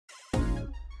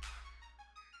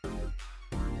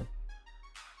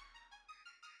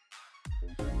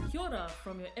Kia ora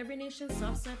from your Every Nation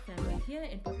Southside family here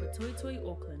in Papatoetoe,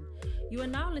 Auckland. You are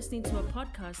now listening to a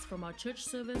podcast from our church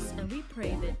service, and we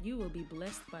pray that you will be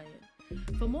blessed by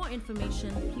it. For more information,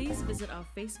 please visit our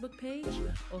Facebook page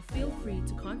or feel free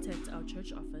to contact our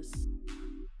church office.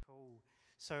 Cool.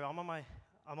 So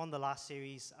I'm on the last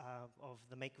series of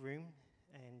the Make Room,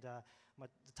 and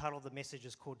the title of the message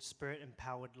is called Spirit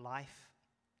Empowered Life.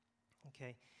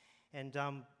 Okay,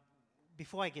 and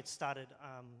before I get started,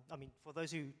 for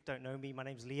those who don't know me, my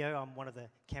name's Leo. I'm one of the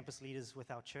campus leaders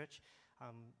with our church,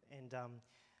 and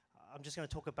I'm just going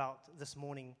to talk about this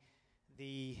morning.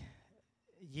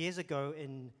 Years ago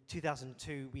in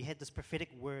 2002, we had this prophetic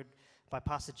word by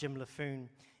Pastor Jim LaFoon,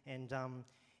 and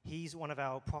he's one of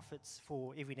our prophets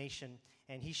for Every Nation,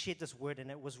 and he shared this word,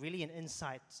 and it was really an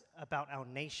insight about our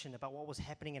nation, about what was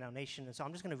happening in our nation. And so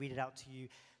I'm just going to read it out to you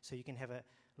so you can have a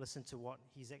listen to what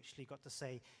he's actually got to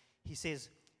say. He says,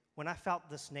 "When I felt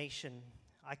this nation,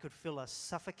 I could feel a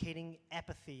suffocating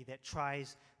apathy that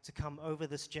tries to come over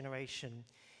this generation.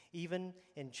 Even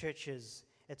in churches,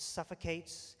 it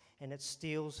suffocates and it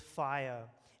steals fire.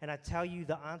 And I tell you,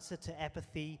 the answer to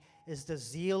apathy is the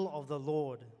zeal of the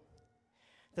Lord.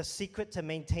 The secret to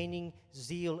maintaining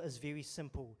zeal is very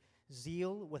simple.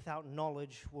 Zeal without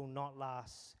knowledge will not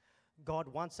last. God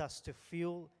wants us to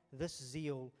feel this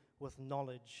zeal with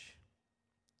knowledge."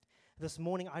 This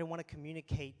morning, I want to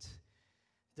communicate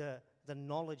the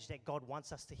knowledge that God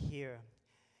wants us to hear.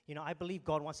 You know, I believe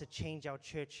God wants to change our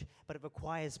church, but it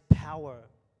requires power.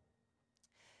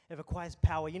 It requires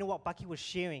power. You know what Bucky was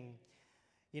sharing?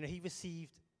 You know, he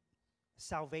received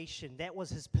salvation. That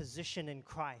was his position in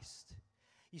Christ.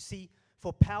 You see,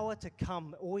 for power to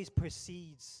come always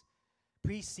precedes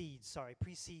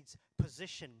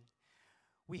position.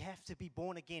 We have to be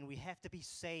born again. We have to be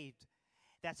saved.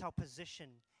 That's our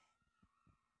position.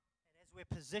 And as we're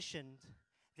positioned,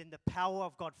 then the power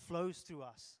of God flows through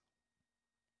us.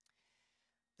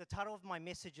 The title of my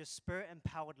message is Spirit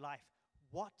Empowered Life.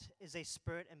 What is a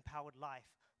Spirit Empowered life?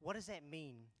 What does that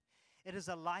mean? It is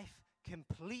a life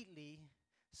completely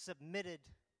submitted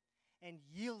and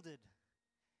yielded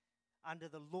under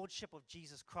the lordship of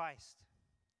Jesus Christ.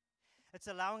 It's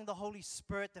allowing the Holy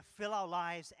Spirit to fill our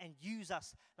lives and use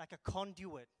us like a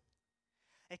conduit.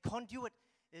 A conduit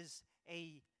is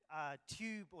a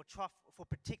tube or trough for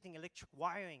protecting electric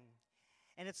wiring.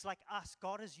 And it's like us.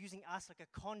 God is using us like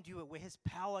a conduit where His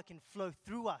power can flow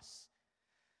through us.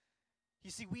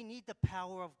 You see, we need the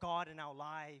power of God in our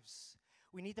lives.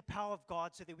 We need the power of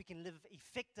God so that we can live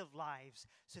effective lives,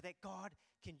 so that God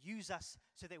can use us,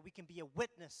 so that we can be a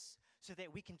witness, so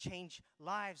that we can change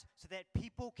lives, so that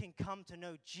people can come to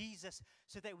know Jesus,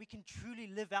 so that we can truly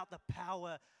live out the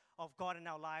power of God in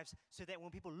our lives, so that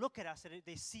when people look at us, that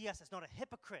they see us as not a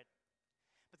hypocrite,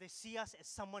 but they see us as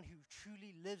someone who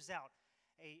truly lives out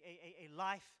a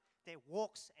life that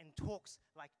walks and talks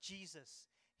like Jesus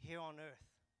here on earth.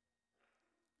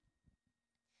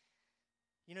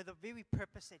 You know, the very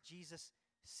purpose that Jesus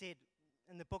said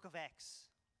in the book of Acts,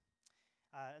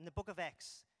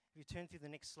 if you turn through the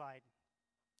next slide,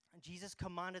 Jesus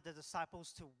commanded the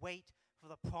disciples to wait for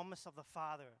the promise of the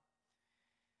Father.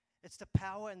 It's the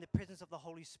power and the presence of the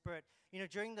Holy Spirit. You know,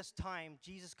 during this time,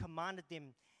 Jesus commanded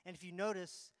them, and if you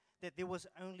notice that there was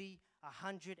only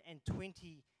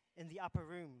 120 in the upper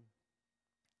room.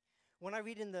 When I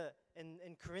read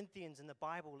in Corinthians in the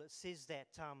Bible, it says that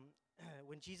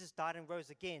when Jesus died and rose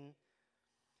again,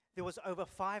 there was over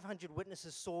 500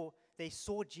 witnesses saw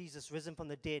Jesus risen from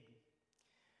the dead.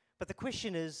 But the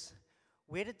question is,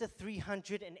 where did the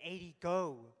 380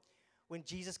 go when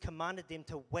Jesus commanded them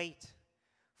to wait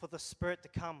for the Spirit to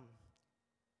come?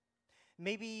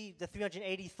 Maybe the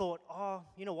 380 thought, oh,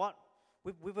 you know what?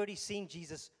 We've already seen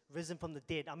Jesus risen from the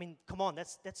dead. I mean, come on,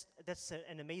 that's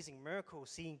an amazing miracle,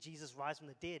 seeing Jesus rise from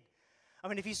the dead. I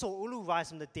mean, if you saw Ulu rise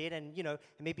from the dead and, you know,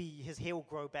 maybe his hair will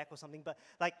grow back or something, but,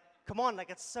 like, come on, like,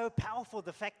 it's so powerful,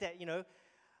 the fact that, you know,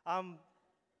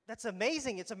 that's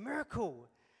amazing. It's a miracle.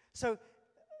 So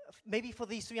maybe for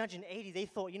these 380, they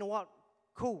thought, you know what?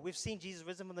 Cool, we've seen Jesus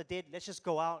risen from the dead. Let's just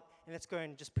go out and let's go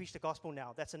and just preach the gospel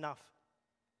now. That's enough.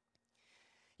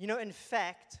 You know, in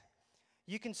fact,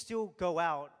 you can still go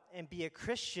out and be a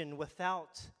Christian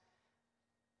without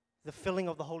the filling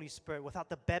of the Holy Spirit, without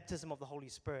the baptism of the Holy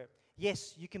Spirit.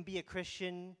 Yes, you can be a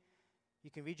Christian,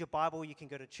 you can read your Bible, you can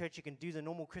go to church, you can do the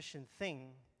normal Christian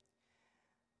thing.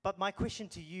 But my question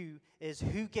to you is,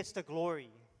 who gets the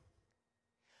glory?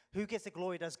 Who gets the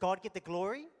glory? Does God get the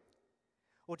glory?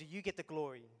 Or do you get the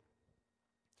glory?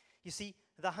 You see,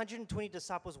 the 120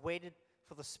 disciples waited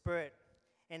for the Spirit,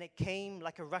 and it came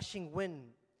like a rushing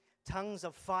wind. Tongues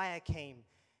of fire came.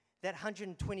 That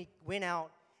 120 went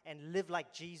out and lived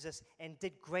like Jesus and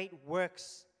did greater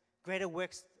works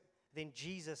than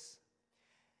Jesus.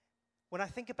 When I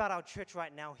think about our church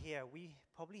right now here, we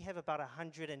probably have about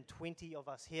 120 of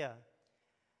us here.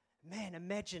 Man,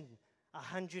 imagine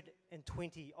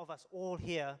 120 of us all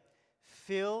here,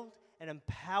 filled and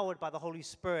empowered by the Holy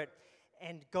Spirit,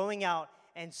 and going out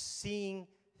and seeing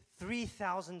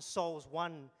 3,000 souls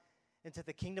won into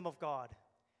the kingdom of God.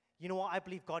 You know what? I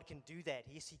believe God can do that.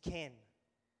 Yes, He can.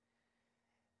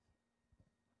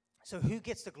 So who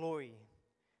gets the glory?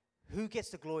 Who gets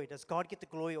the glory? Does God get the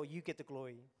glory or you get the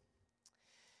glory?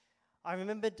 I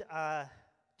remembered,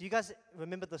 do you guys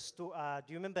remember do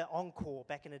you remember Encore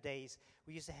back in the days?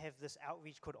 We used to have this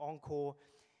outreach called Encore,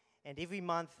 and every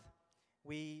month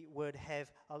we would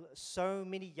have so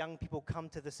many young people come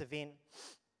to this event,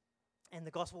 and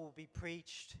the gospel would be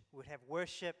preached. We would have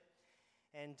worship,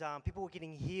 and people were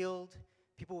getting healed.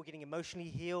 People were getting emotionally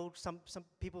healed. Some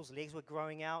people's legs were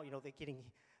growing out. You know, they're getting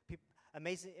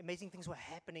amazing things were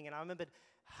happening. And I remembered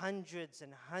hundreds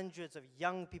and hundreds of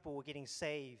young people were getting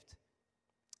saved.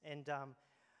 And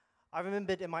I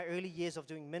remembered in my early years of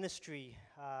doing ministry,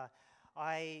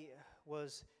 I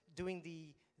was doing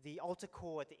the altar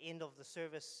call at the end of the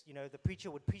service. You know, the preacher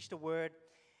would preach the word,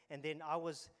 and then I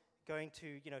was going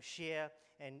to, share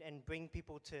and bring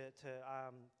people to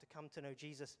come to know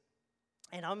Jesus.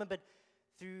 And I remembered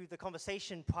through the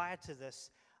conversation prior to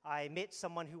this, I met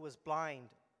someone who was blind.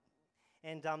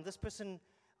 And this person,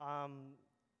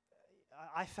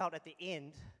 I felt at the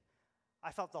end,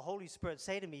 I felt the Holy Spirit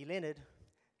say to me, Leonard,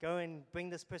 go and bring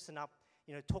this person up,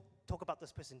 talk about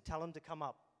this person, tell him to come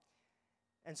up.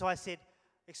 And so I said,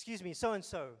 excuse me,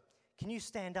 so-and-so, can you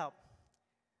stand up?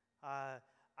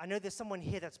 I know there's someone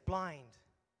here that's blind,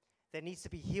 that needs to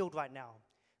be healed right now.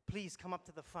 Please come up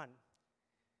to the front.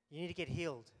 You need to get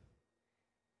healed.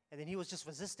 And then he was just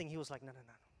resisting. He was like, no,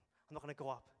 I'm not going to go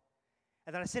up.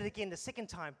 And then I said it again the second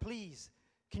time, please,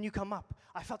 can you come up?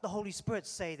 I felt the Holy Spirit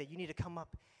say that you need to come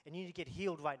up and you need to get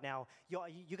healed right now.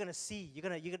 You're going to see. You're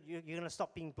going to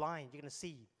stop being blind. You're going to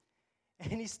see.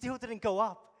 And he still didn't go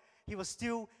up. He was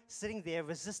still sitting there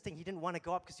resisting. He didn't want to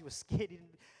go up because he was scared.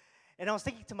 And I was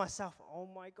thinking to myself, oh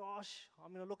my gosh,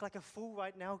 I'm going to look like a fool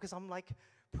right now because I'm like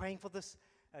praying for this.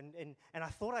 And I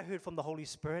thought I heard from the Holy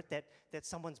Spirit that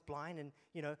someone's blind. And,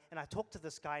 and I talked to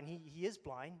this guy, and he is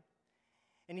blind.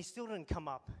 And he still didn't come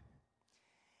up.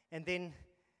 And then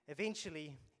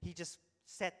eventually he just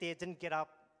sat there, didn't get up,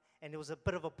 and there was a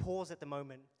bit of a pause at the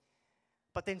moment.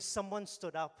 But then someone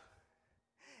stood up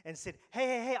and said,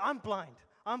 hey, I'm blind.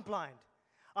 I'm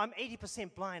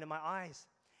 80% blind in my eyes.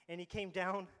 And he came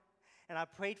down, and I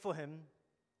prayed for him,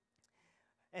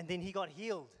 and then he got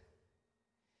healed.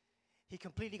 He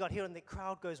completely got healed, and the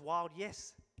crowd goes wild.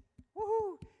 Yes.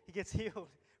 Woohoo! He gets healed.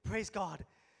 Praise God.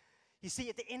 You see,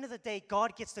 at the end of the day,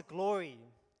 God gets the glory,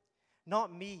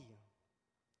 not me.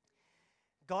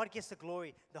 God gets the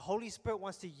glory. The Holy Spirit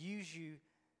wants to use you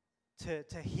to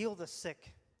heal the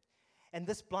sick. And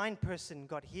this blind person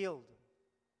got healed.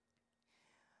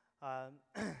 I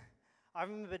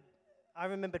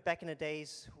remembered back in the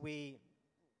days, in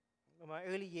my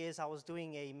early years, I was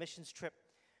doing a missions trip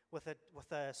with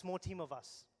a small team of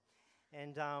us.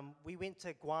 And we went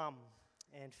to Guam,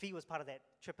 and Fee was part of that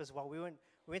trip as well. We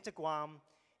went to Guam,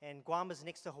 and Guam is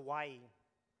next to Hawaii.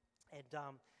 And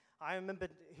I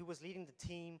remembered who was leading the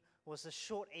team was a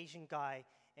short Asian guy,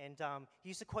 and he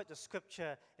used to quote the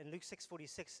scripture in Luke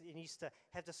 6:46, and he used to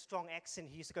have this strong accent.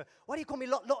 He used to go, "Why do you call me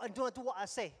Lot, and do what I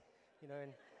say?"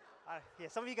 And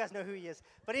some of you guys know who he is.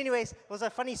 But anyways, it was a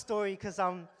funny story because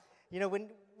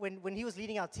when he was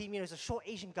leading our team, he was a short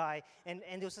Asian guy, and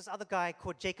there was this other guy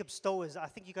called Jacob Stowers. I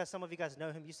think some of you guys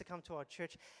know him. He used to come to our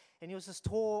church, and he was this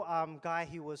tall guy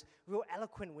who was real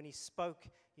eloquent when he spoke,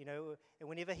 and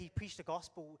whenever he preached the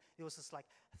gospel, there was this like,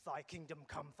 "Thy kingdom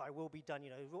come, thy will be done,"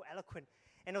 real eloquent.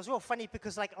 And it was real funny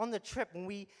because like on the trip, when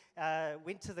we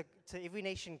went to Every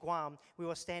Nation Guam, we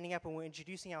were standing up and we were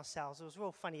introducing ourselves. It was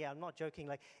real funny. I'm not joking.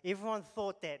 Like everyone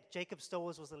thought that Jacob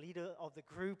Stowers was the leader of the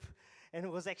group, and it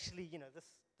was actually,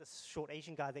 this short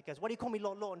Asian guy that goes, "Why do you call me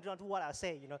Lord, and do what I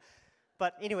say?"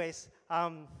 But anyways,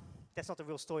 that's not the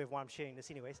real story of why I'm sharing this.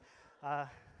 Anyways,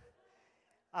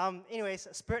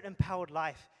 spirit-empowered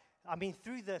life. I mean,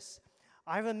 through this,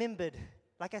 I remembered,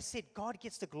 like I said, God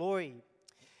gets the glory.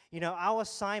 Our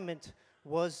assignment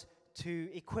was to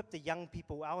equip the young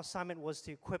people. Our assignment was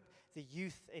to equip the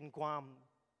youth in Guam.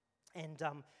 And,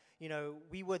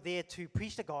 we were there to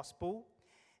preach the gospel,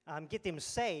 get them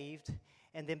saved,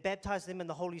 and then baptize them in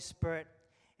the Holy Spirit,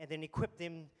 and then equip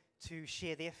them to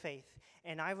share their faith.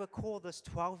 And I recall this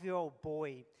 12-year-old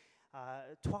boy,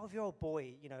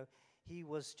 he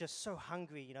was just so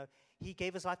hungry, he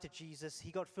gave his life to Jesus.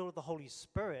 He got filled with the Holy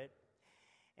Spirit.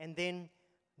 And then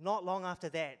not long after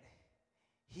that,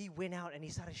 he went out and he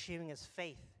started sharing his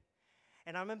faith.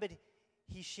 And I remember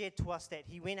he shared to us that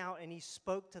he went out and he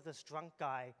spoke to this drunk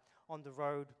guy on the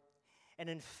road. And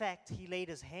in fact, he laid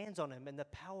his hands on him, and the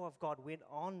power of God went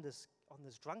on this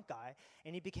drunk guy,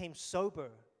 and he became sober.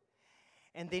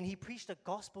 And then he preached the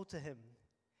gospel to him.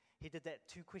 He did that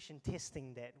 2-question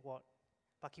testing that what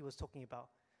Bucky was talking about.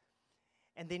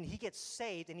 And then he gets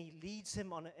saved, and he leads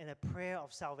him in a prayer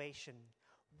of salvation.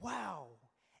 Wow,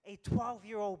 a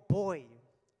 12-year-old boy.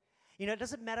 You know, it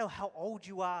doesn't matter how old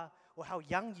you are or how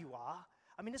young you are.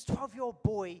 I mean, this 12-year-old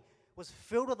boy was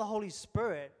filled with the Holy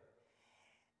Spirit,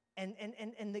 and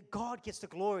that God gets the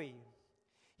glory.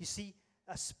 You see,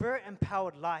 a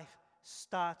Spirit-empowered life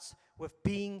starts with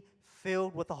being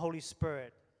filled with the Holy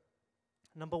Spirit.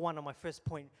 Number one on my first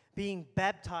point, being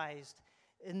baptized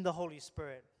in the Holy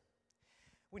Spirit.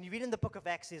 When you read in the book of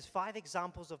Acts, there's 5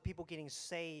 examples of people getting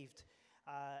saved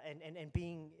and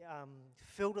being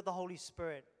filled with the Holy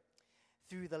Spirit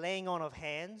through the laying on of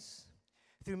hands,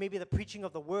 through maybe the preaching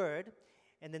of the word,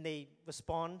 and then they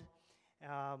respond.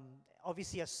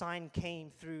 Obviously, a sign came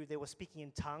through, they were speaking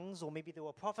in tongues, or maybe they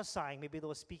were prophesying, maybe they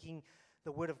were speaking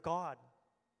the word of God.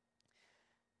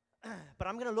 But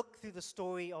I'm going to look through the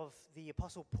story of the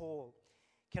Apostle Paul.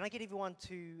 Can I get everyone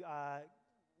to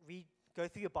go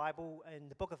through your Bible in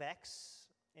the book of Acts,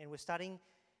 and we're starting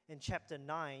in chapter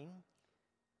 9,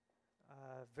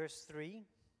 verse 3,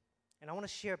 and I want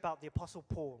to share about the Apostle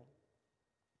Paul.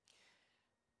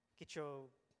 Get your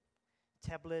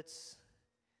tablets,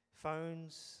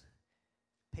 phones,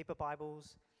 paper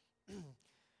Bibles.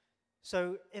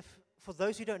 So for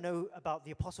those who don't know about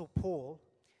the Apostle Paul,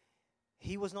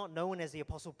 he was not known as the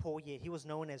Apostle Paul yet. He was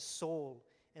known as Saul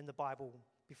in the Bible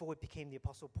before he became the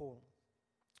Apostle Paul.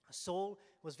 Saul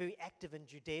was very active in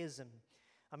Judaism.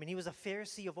 I mean, he was a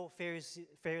Pharisee of all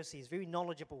Pharisees, very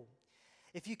knowledgeable.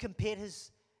 If you compared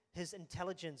his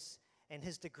intelligence and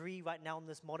his degree right now in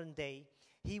this modern day,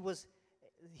 he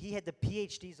had the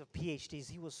PhDs of PhDs.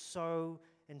 He was so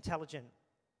intelligent.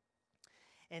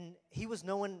 And he was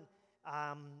known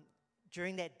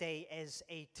during that day as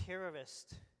a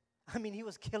terrorist. I mean, he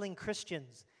was killing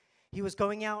Christians. He was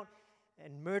going out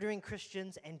and murdering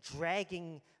Christians and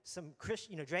dragging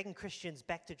Christians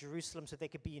back to Jerusalem so they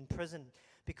could be in prison,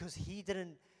 because he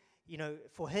didn't,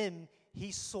 for him,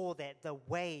 he saw that the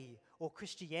way or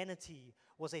Christianity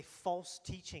was a false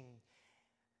teaching.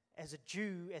 As a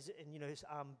Jew,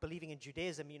 believing in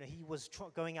Judaism, he was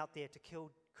going out there to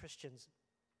kill Christians.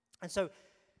 And so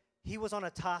he was on a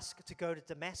task to go to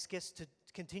Damascus to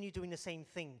continue doing the same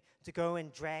thing, to go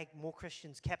and drag more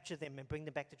Christians, capture them, and bring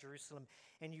them back to Jerusalem.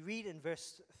 And you read in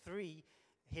verse 3,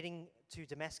 heading to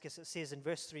Damascus, it says in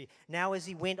verse 3, "Now as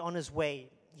he went on his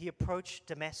way, he approached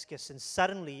Damascus, and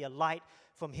suddenly a light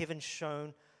from heaven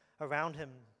shone around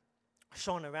him.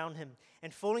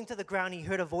 And falling to the ground, he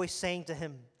heard a voice saying to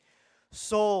him,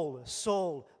 'Saul,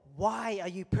 Saul, why are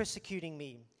you persecuting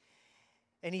me?'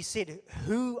 And he said,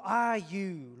 'Who are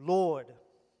you, Lord?'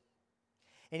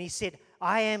 And he said,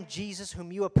 'I am Jesus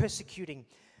whom you are persecuting.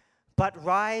 But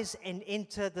rise and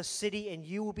enter the city, and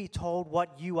you will be told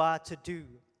what you are to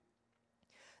do.'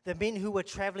 The men who were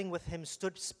traveling with him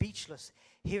stood speechless,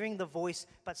 hearing the voice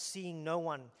but seeing no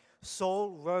one.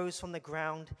 Saul rose from the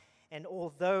ground, and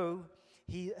although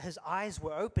his eyes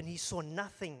were open, he saw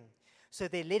nothing. So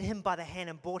they led him by the hand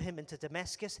and brought him into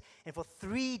Damascus. And for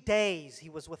 3 days he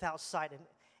was without sight,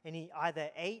 and he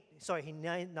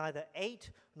neither ate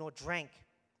nor drank."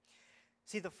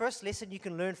 See, the first lesson you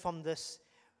can learn from this,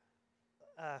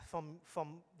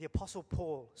 from the Apostle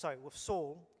Paul, with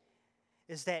Saul,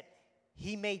 is that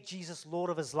he made Jesus Lord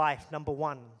of his life, number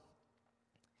one.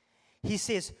 He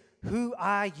says, "Who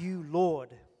are you,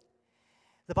 Lord?"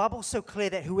 The Bible is so clear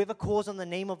that whoever calls on the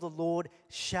name of the Lord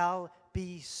shall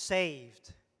be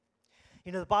saved.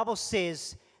 The Bible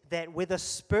says that where the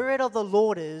Spirit of the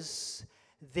Lord is,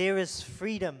 there is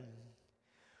freedom.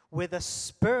 Where the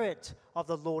Spirit of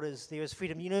the Lord is, there is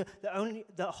freedom.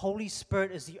 The Holy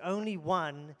Spirit is the only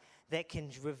one that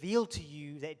can reveal to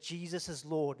you that Jesus is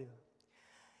Lord.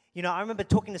 I remember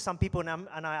talking to some people,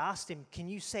 and I asked them, "Can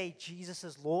you say Jesus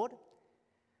is Lord?"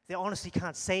 They honestly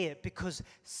can't say it, because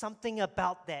something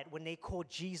about that, when they call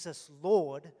Jesus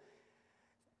Lord,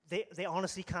 they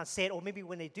honestly can't say it. Or maybe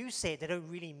when they do say it, they don't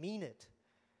really mean it.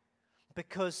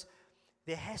 Because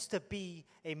there has to be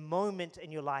a moment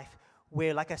in your life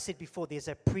where, like I said before, there's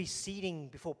a preceding,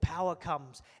 before power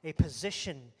comes, a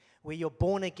position where you're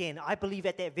born again. I believe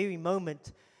at that very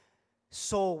moment,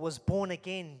 Saul was born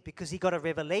again because he got a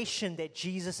revelation that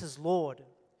Jesus is Lord.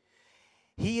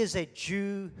 He is a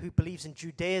Jew who believes in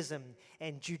Judaism,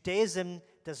 and Judaism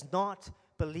does not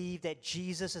believe that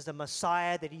Jesus is the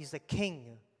Messiah, that he's the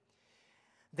king.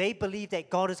 They believe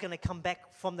that God is going to come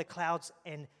back from the clouds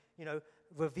and,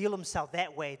 reveal himself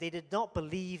that way. They did not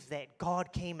believe that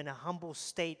God came in a humble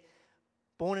state,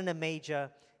 born in a manger,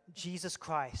 Jesus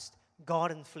Christ,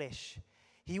 God in flesh.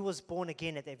 He was born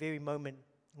again at that very moment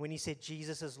when he said,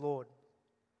 Jesus is Lord.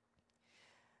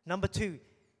 Number 2,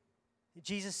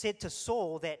 Jesus said to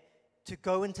Saul that to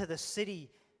go into the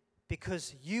city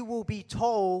because you will be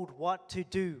told what to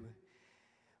do.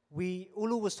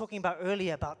 Ulu was talking about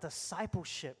earlier about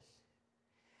discipleship.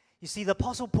 You see, the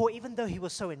Apostle Paul, even though he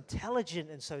was so intelligent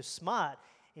and so smart,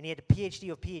 and he had a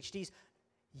PhD of PhDs,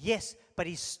 yes, but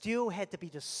he still had to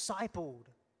be discipled.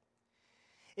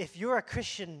 If you're a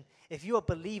Christian, if you're a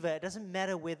believer, it doesn't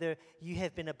matter whether you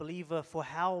have been a believer for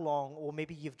how long, or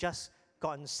maybe you've just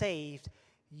gotten saved,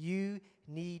 you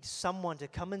need someone to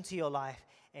come into your life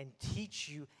and teach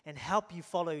you and help you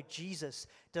follow Jesus.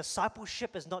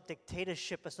 Discipleship is not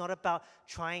dictatorship. It's not about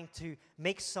trying to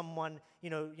make someone,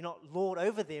 you're not Lord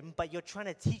over them, but you're trying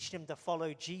to teach them to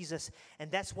follow Jesus. And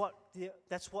that's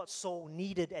what Saul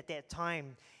needed at that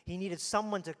time. He needed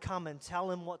someone to come and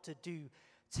tell him what to do,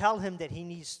 tell him that he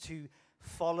needs to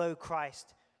follow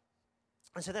Christ.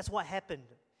 And so that's what happened.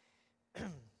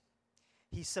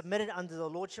 He submitted under the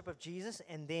lordship of Jesus,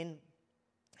 and then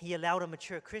he allowed a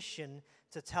mature Christian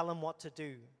to tell him what to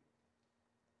do.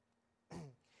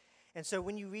 And so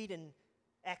when you read in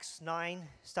Acts 9,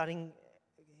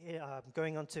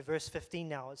 going on to verse 15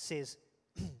 now, it says,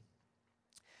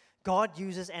 God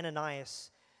uses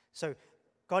Ananias. So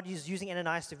God is using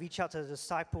Ananias to reach out to the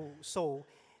disciple Saul.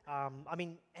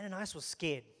 Ananias was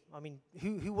scared.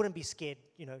 Who wouldn't be scared,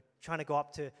 trying to go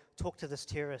up to talk to this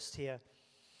terrorist here?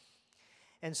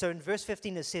 And so in verse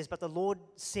 15 it says, but the Lord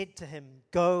said to him,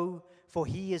 go, for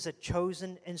he is a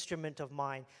chosen instrument of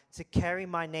mine to carry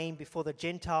my name before the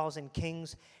Gentiles and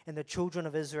kings and the children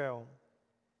of Israel.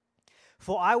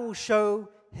 For I will show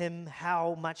him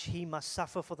how much he must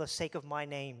suffer for the sake of my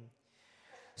name.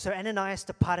 So Ananias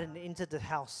departed and entered the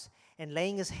house, and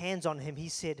laying his hands on him, he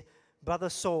said, Brother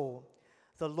Saul,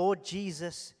 the Lord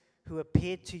Jesus, who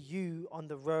appeared to you on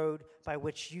the road by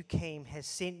which you came, has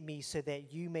sent me so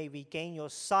that you may regain your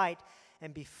sight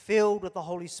and be filled with the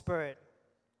Holy Spirit.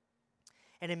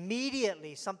 And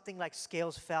immediately something like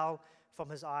scales fell from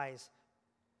his eyes,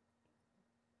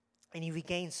 and he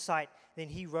regained sight. Then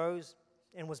he rose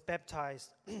and was baptized,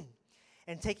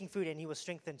 and taking food, and he was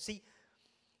strengthened. See,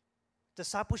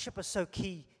 discipleship is so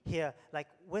key here. Like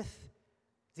with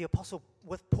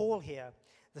Paul here,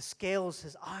 the scales,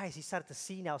 his eyes, he started to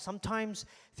see now. Sometimes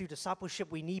through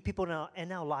discipleship, we need people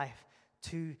in our life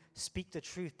to speak the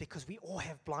truth, because we all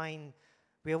have a blind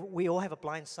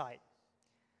sight.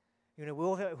 We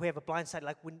all have a blind sight.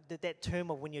 Like that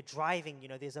term of when you're driving,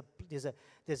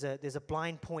 there's a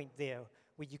blind point there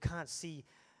where you can't see,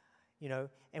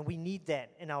 and we need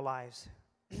that in our lives.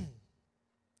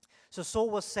 So Saul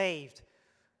was saved.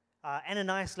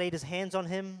 Ananias laid his hands on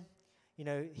him.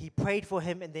 He prayed for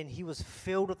him, and then he was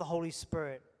filled with the Holy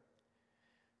Spirit.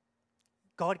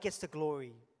 God gets the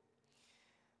glory.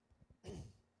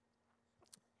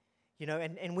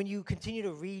 And when you continue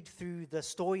to read through the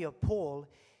story of Paul,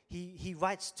 he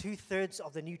writes 2/3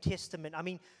 of the New Testament.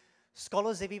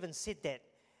 Scholars have even said that,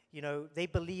 they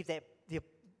believe that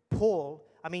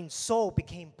Saul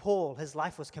became Paul. His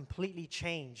life was completely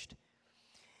changed.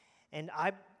 And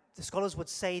the scholars would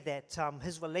say that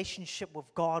his relationship with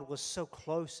God was so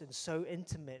close and so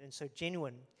intimate and so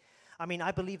genuine.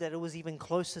 I believe that it was even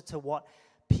closer to what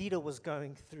Peter was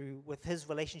going through with his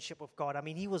relationship with God.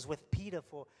 He was with Peter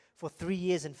for 3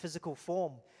 years in physical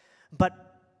form. But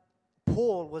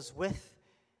Paul was with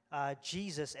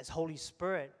Jesus as Holy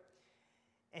Spirit,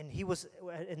 and he was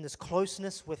in this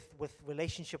closeness with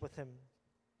relationship with him.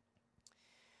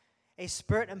 A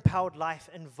Spirit-empowered life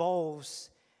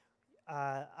involves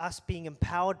us being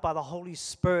empowered by the Holy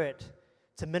Spirit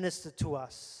to minister to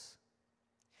us.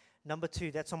 Number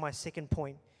 2, that's on my second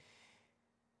point.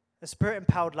 A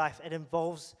Spirit-empowered life, it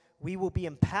involves we will be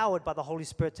empowered by the Holy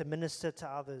Spirit to minister to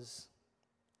others.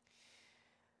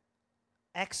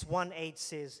 Acts 1:8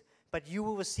 says, but you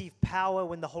will receive power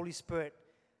when the Holy Spirit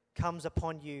comes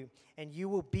upon you, and you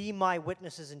will be my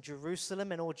witnesses in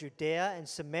Jerusalem and all Judea and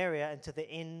Samaria and to the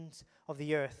ends of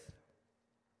the earth.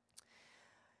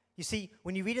 You see,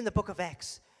 when you read in the book of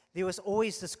Acts, there was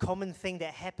always this common thing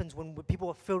that happens when people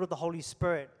are filled with the Holy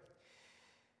Spirit.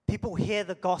 People hear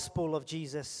the gospel of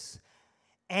Jesus,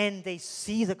 and they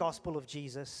see the gospel of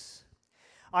Jesus.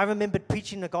 I remembered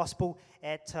preaching the gospel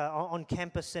on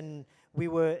campus, and we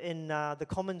were in the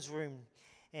Commons room,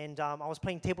 And I was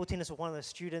playing table tennis with one of the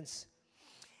students.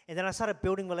 And then I started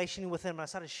building relation with him. And I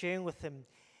started sharing with him.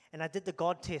 And I did the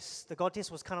God test. The God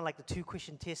test was kind of like the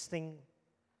 2-question test thing.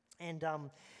 And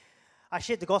I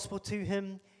shared the gospel to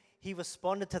him. He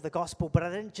responded to the gospel, but I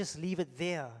didn't just leave it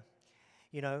there,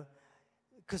 you know,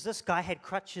 because this guy had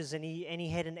crutches and he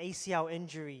had an ACL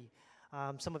injury.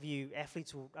 Some of you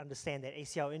athletes will understand that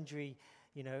ACL injury,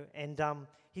 you know, and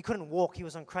he couldn't walk. He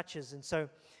was on crutches. And so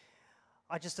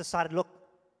I just decided, look,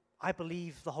 I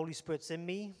believe the Holy Spirit's in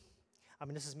me. I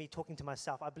mean, this is me talking to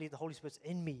myself. I believe the Holy Spirit's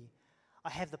in me. I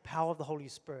have the power of the Holy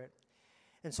Spirit.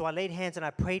 And so I laid hands and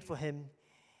I prayed for him,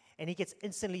 and he gets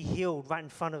instantly healed right in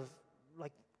front of,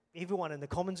 like, everyone in the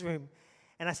commons room.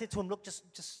 And I said to him, look,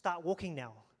 just start walking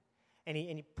now. And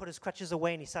he put his crutches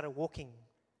away and he started walking.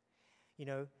 You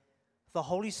know, the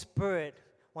Holy Spirit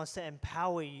wants to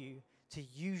empower you, to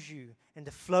use you, and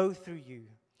to flow through you.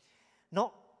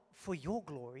 Not for your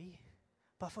glory,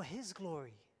 but for His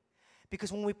glory.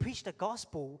 Because when we preach the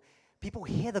gospel, people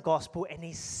hear the gospel and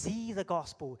they see the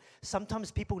gospel.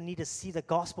 Sometimes people need to see the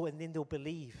gospel and then they'll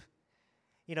believe.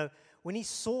 You know, when he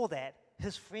saw that,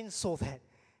 his friends saw that,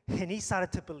 and he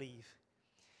started to believe.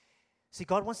 See,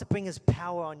 God wants to bring His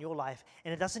power on your life,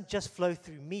 and it doesn't just flow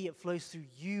through me, it flows through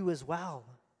you as well.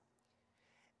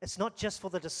 It's not just for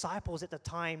the disciples at the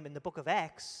time in the book of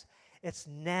Acts. It's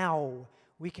now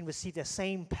we can receive the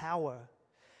same power,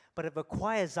 but it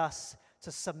requires us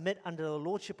to submit under the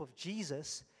lordship of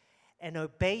Jesus and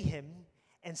obey Him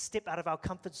and step out of our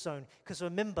comfort zone. Because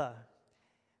remember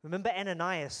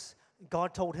Ananias,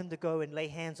 God told him to go and lay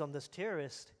hands on this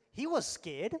terrorist. He was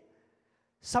scared.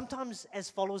 Sometimes as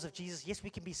followers of Jesus, yes,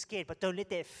 we can be scared, but don't let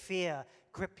that fear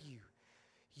grip you.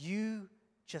 You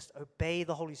just obey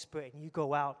the Holy Spirit and you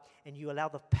go out and you allow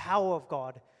the power of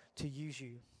God to use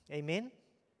you. Amen?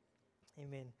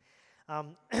 Amen.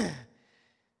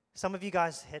 Some of you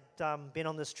guys had been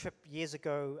on this trip years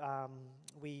ago.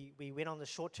 We went on the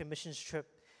short-term missions trip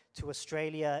to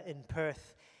Australia in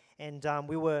Perth, and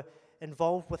we were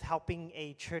involved with helping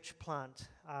a church plant,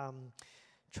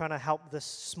 trying to help this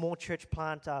small church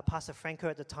plant. Pastor Franco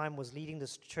at the time was leading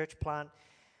this church plant,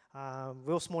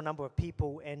 real small number of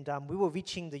people, and we were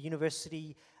reaching the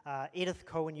university, Edith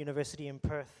Cowan University in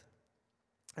Perth.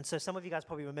 And so some of you guys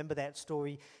probably remember that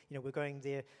story. You know, we're going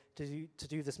there to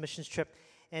do this missions trip.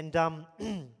 And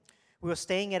we were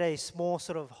staying at a small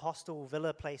sort of hostel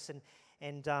villa place,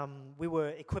 and we were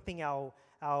equipping our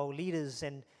leaders.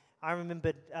 And I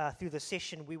remembered through the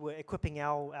session, we were equipping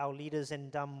our leaders,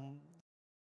 and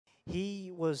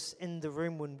he was in the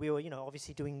room when we were, you know,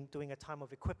 obviously doing a time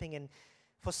of equipping. And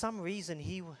for some reason,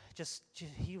 he was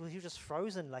just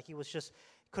frozen, like he was just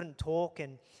couldn't talk,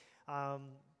 and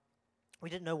we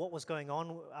didn't know what was going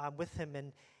on with him.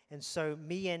 And so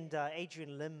me and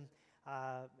Adrian Lim.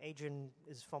 Adrian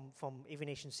is from Every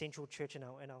Nation Central Church in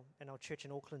our church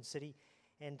in Auckland City,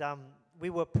 and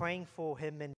we were praying for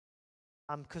him, and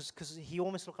because he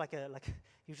almost looked like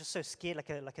he was just so scared,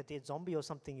 like a dead zombie or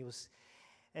something. He was,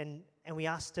 and we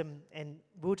asked him, and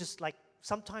we were just like,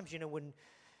 sometimes, you know,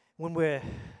 when we're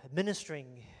ministering,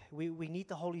 we need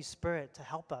the Holy Spirit to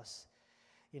help us.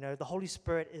 You know, the Holy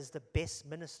Spirit is the best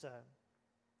minister.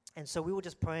 And so we were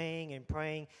just praying and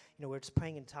praying. You know, we're just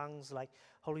praying in tongues, like,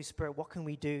 Holy Spirit, what can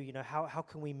we do? You know, how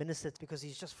can we minister? Because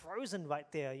he's just frozen right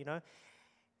there, you know.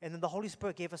 And then the Holy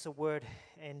Spirit gave us a word,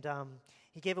 and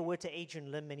He gave a word to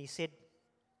Adrian Lim, and he said,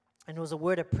 and it was a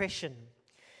word oppression.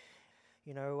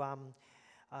 You know,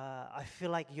 I feel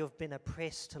like you've been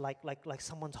oppressed, like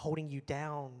someone's holding you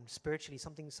down spiritually.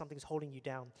 Something's holding you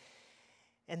down.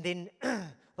 And then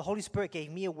the Holy Spirit gave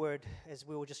me a word as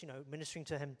we were just, you know, ministering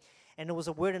to him. And it was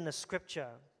a word in the scripture.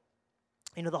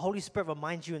 You know, the Holy Spirit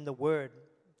reminds you in the word.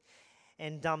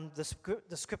 And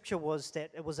the scripture was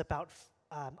that it was about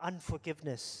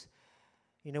unforgiveness.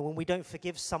 You know, when we don't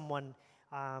forgive someone,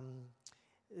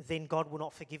 then God will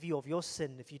not forgive you of your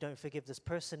sin if you don't forgive this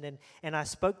person. And I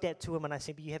spoke that to him, and I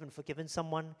said, but you haven't forgiven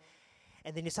someone?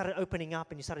 And then he started opening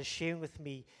up, and he started sharing with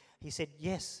me. He said,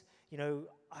 yes, you know,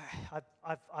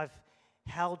 I've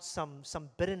held some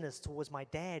bitterness towards my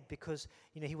dad because,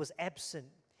 you know, he was absent,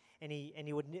 and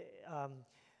he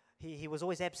was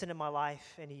always absent in my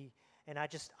life, and I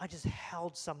just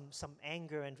held some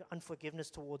anger and unforgiveness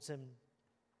towards him.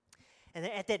 And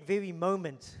at that very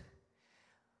moment,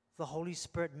 the Holy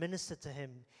Spirit ministered to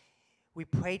him. We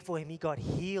prayed for him. He got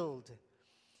healed,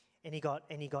 and he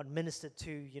got ministered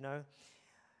to. You know,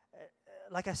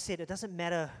 like I said, it doesn't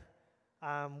matter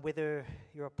whether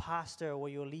you're a pastor or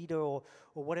you're a leader or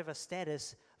whatever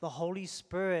status. The Holy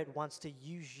Spirit wants to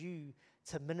use you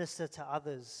to minister to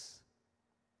others.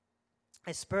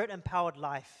 A Spirit-empowered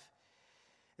life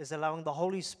is allowing the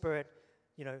Holy Spirit,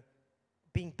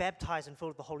 being baptized and filled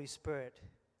with the Holy Spirit.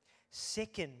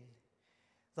 Second,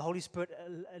 the Holy Spirit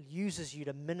uses you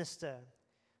to minister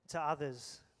to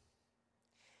others.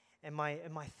 And my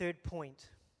third point,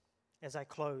 as I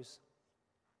close,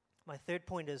 my third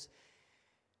point is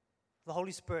the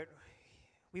Holy Spirit.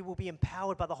 We will be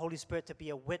empowered by the Holy Spirit to be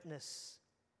a witness.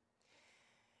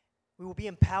 We will be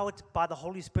empowered by the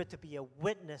Holy Spirit to be a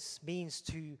witness means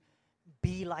to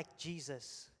be like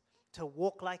Jesus, to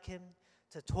walk like Him,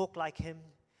 to talk like Him.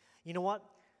 You know what?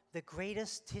 The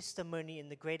greatest testimony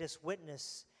and the greatest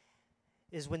witness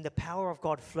is when the power of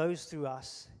God flows through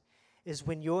us, is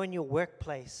when you're in your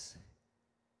workplace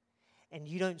and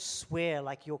you don't swear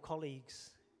like your colleagues.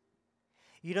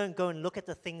 You don't go and look at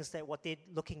the things that what they're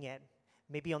looking at,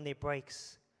 maybe on their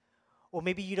breaks. Or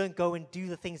maybe you don't go and do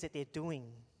the things that they're doing.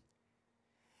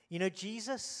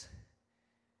 Jesus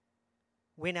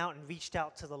went out and reached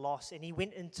out to the lost, and He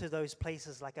went into those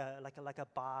places like a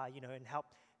bar, and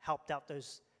helped out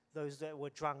those that were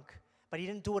drunk. But He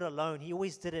didn't do it alone. He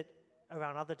always did it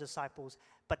around other disciples.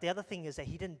 But the other thing is that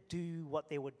He didn't do what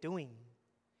they were doing.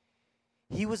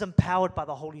 He was empowered by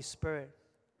the Holy Spirit.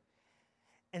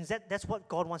 And that's what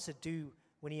God wants to do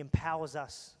when He empowers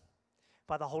us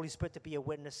by the Holy Spirit to be a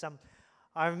witness.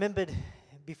 I remembered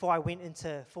before I went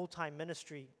into full-time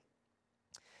ministry,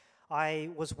 I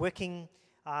was working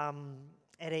at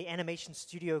an animation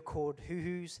studio called Hoo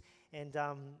Hoo's, and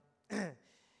I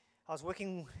was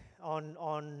working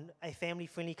on a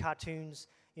family-friendly cartoons,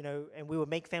 and we would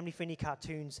make family-friendly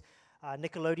cartoons,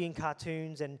 Nickelodeon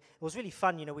cartoons, and it was really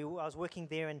fun. I was working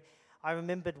there, and I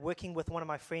remembered working with one of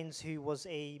my friends who was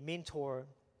a mentor,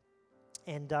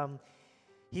 and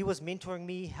he was mentoring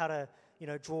me how to,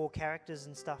 draw characters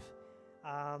and stuff.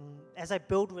 As I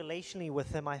built relationally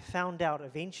with him, I found out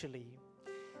eventually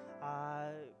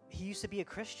he used to be a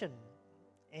Christian,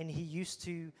 and he used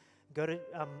to go to,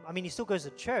 he still goes to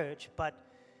church, but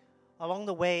along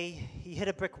the way, he hit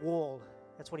a brick wall.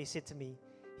 That's what he said to me.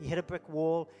 He hit a brick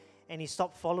wall, and he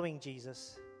stopped following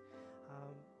Jesus.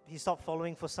 He stopped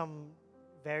following for some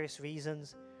various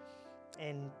reasons,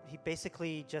 and he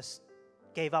basically just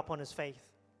gave up on his faith.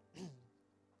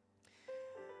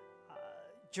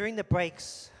 During the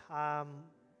breaks,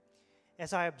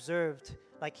 as I observed,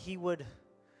 he would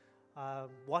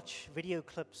watch video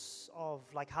clips of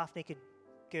half-naked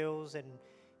girls, and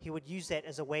he would use that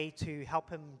as a way to help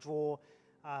him draw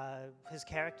his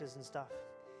characters and stuff.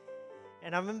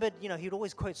 And I remembered, he'd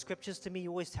always quote scriptures to me. He'd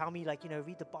always tell me,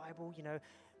 read the Bible,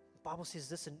 Bible says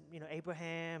this, and,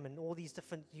 Abraham and all these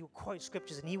different, he would quote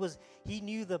scriptures, and he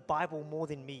knew the Bible more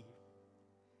than me.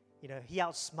 He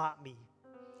outsmarted me.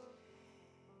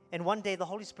 And one day the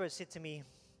Holy Spirit said to me,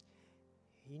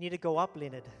 you need to go up,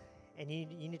 Leonard, and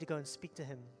you need to go and speak to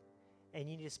him, and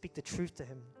you need to speak the truth to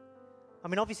him.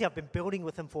 Obviously I've been building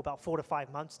with him for about 4 to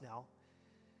 5 months now.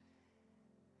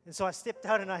 And so I stepped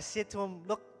out and I said to him,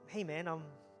 look, hey man, I'm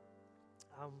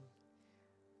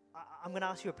going to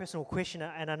ask you a personal question,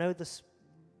 and I know this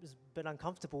is a bit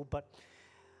uncomfortable, but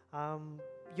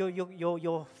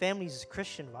your family's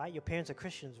Christian, right? Your parents are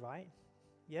Christians, right?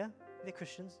 Yeah? They're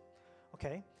Christians.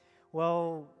 Okay.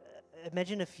 Well,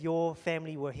 imagine if your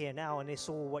family were here now and they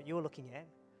saw what you're looking at,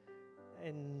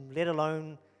 and let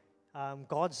alone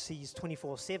God sees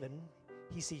 24/7.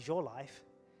 He sees your life.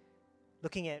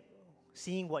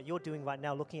 Seeing what you're doing right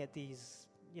now, looking at these,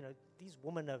 these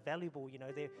women are valuable,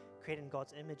 they're created in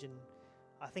God's image, and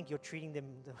I think you're treating them,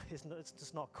 it's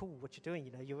just not cool what you're doing,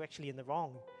 you're actually in the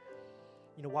wrong.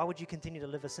 Why would you continue to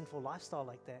live a sinful lifestyle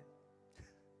like that?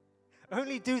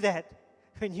 Only do that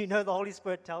when the Holy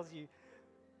Spirit tells you.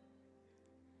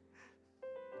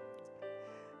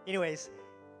 Anyways,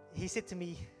 he said to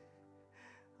me,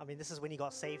 this is when he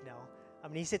got saved now.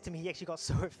 He said to me he actually got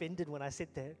so offended when I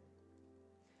said that.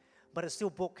 But it still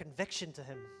brought conviction to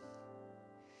him.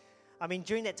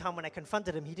 During that time when I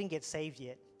confronted him, he didn't get saved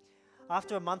yet.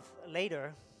 After a month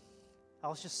later, I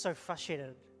was just so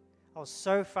frustrated.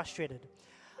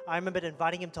 I remember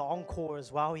inviting him to Encore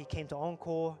as well. He came to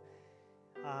Encore.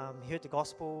 He heard the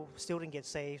gospel, still didn't get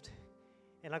saved.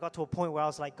 And I got to a point where I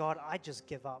was like, God, I just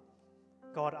give up.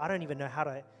 God, I don't know how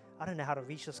to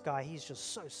reach this guy. He's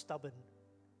just so stubborn.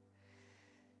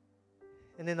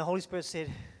 And then the Holy Spirit said,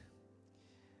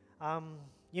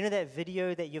 that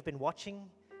video that you've been watching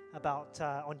about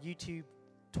on YouTube,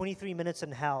 23 minutes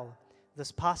in hell.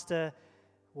 This pastor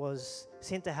was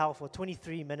sent to hell for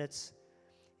 23 minutes,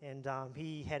 and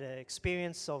he had an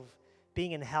experience of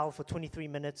being in hell for 23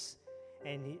 minutes,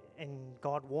 and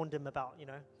God warned him about,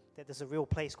 that there's a real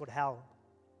place called hell.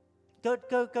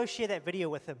 Go share that video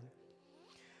with him.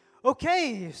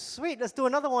 okay, sweet, let's do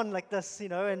another one like this,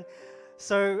 And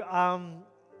so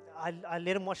I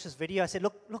let him watch this video. I said,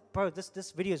 look, bro,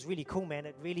 this video is really cool, man.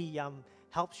 It really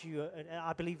helps you, and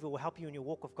I believe it will help you in your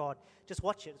walk with God. Just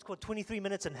watch it. It's called 23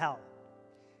 Minutes in Hell.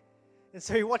 And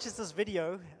so he watches this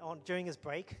video during his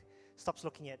break, stops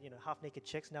looking at, half-naked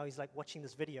chicks. Now he's like watching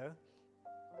this video.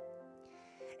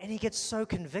 And he gets so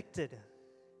convicted.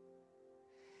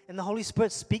 And the Holy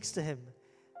Spirit speaks to him.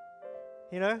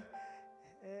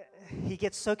 He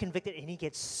gets so convicted and he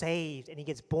gets saved and he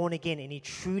gets born again and he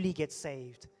truly gets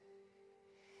saved.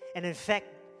 And in fact,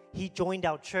 he joined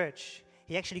our church.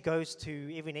 He actually goes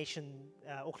to Every Nation,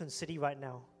 Auckland City right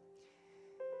now.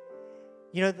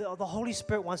 The Holy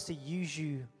Spirit wants to use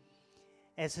you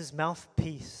as his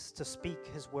mouthpiece to speak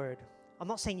his word. I'm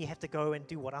not saying you have to go and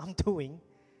do what I'm doing,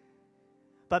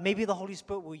 but maybe the Holy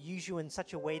Spirit will use you in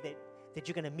such a way that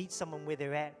you're going to meet someone where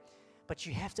they're at, but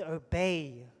you have to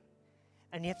obey,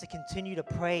 and you have to continue to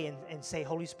pray and say,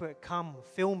 Holy Spirit, come,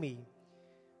 fill me.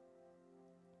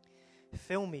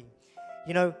 Fill me.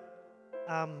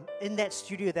 In that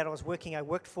studio that I was working, I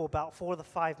worked for about 4 to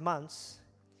 5 months.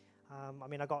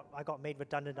 I got made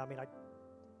redundant.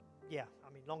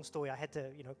 Long story. I had to,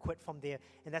 quit from there,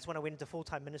 and that's when I went into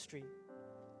full-time ministry.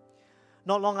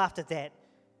 Not long after that,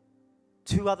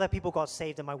 2 other people got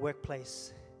saved in my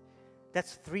workplace.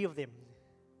 That's 3 of them.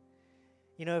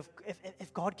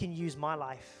 If God can use my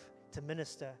life to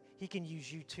minister, He can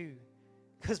use you too,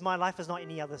 because my life is not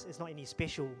any other. It's not any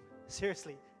special.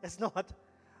 Seriously, it's not.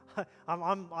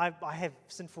 I have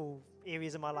sinful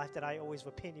areas in my life that I always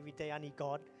repent every day. I need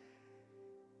God.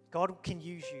 God can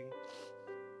use you.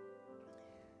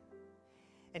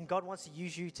 And God wants to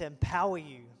use you to empower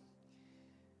you.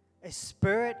 A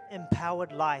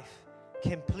Spirit-empowered life,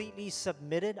 completely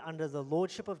submitted under the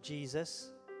Lordship of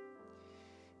Jesus,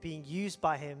 being used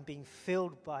by Him, being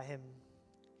filled by Him.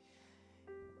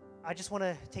 I just want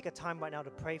to take a time right now to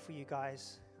pray for you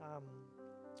guys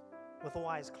with all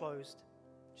eyes closed.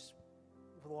 Just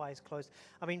with all eyes closed.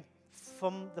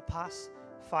 From the past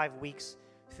 5 weeks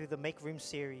through the Make Room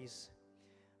series,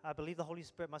 I believe the Holy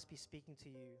Spirit must be speaking to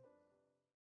you.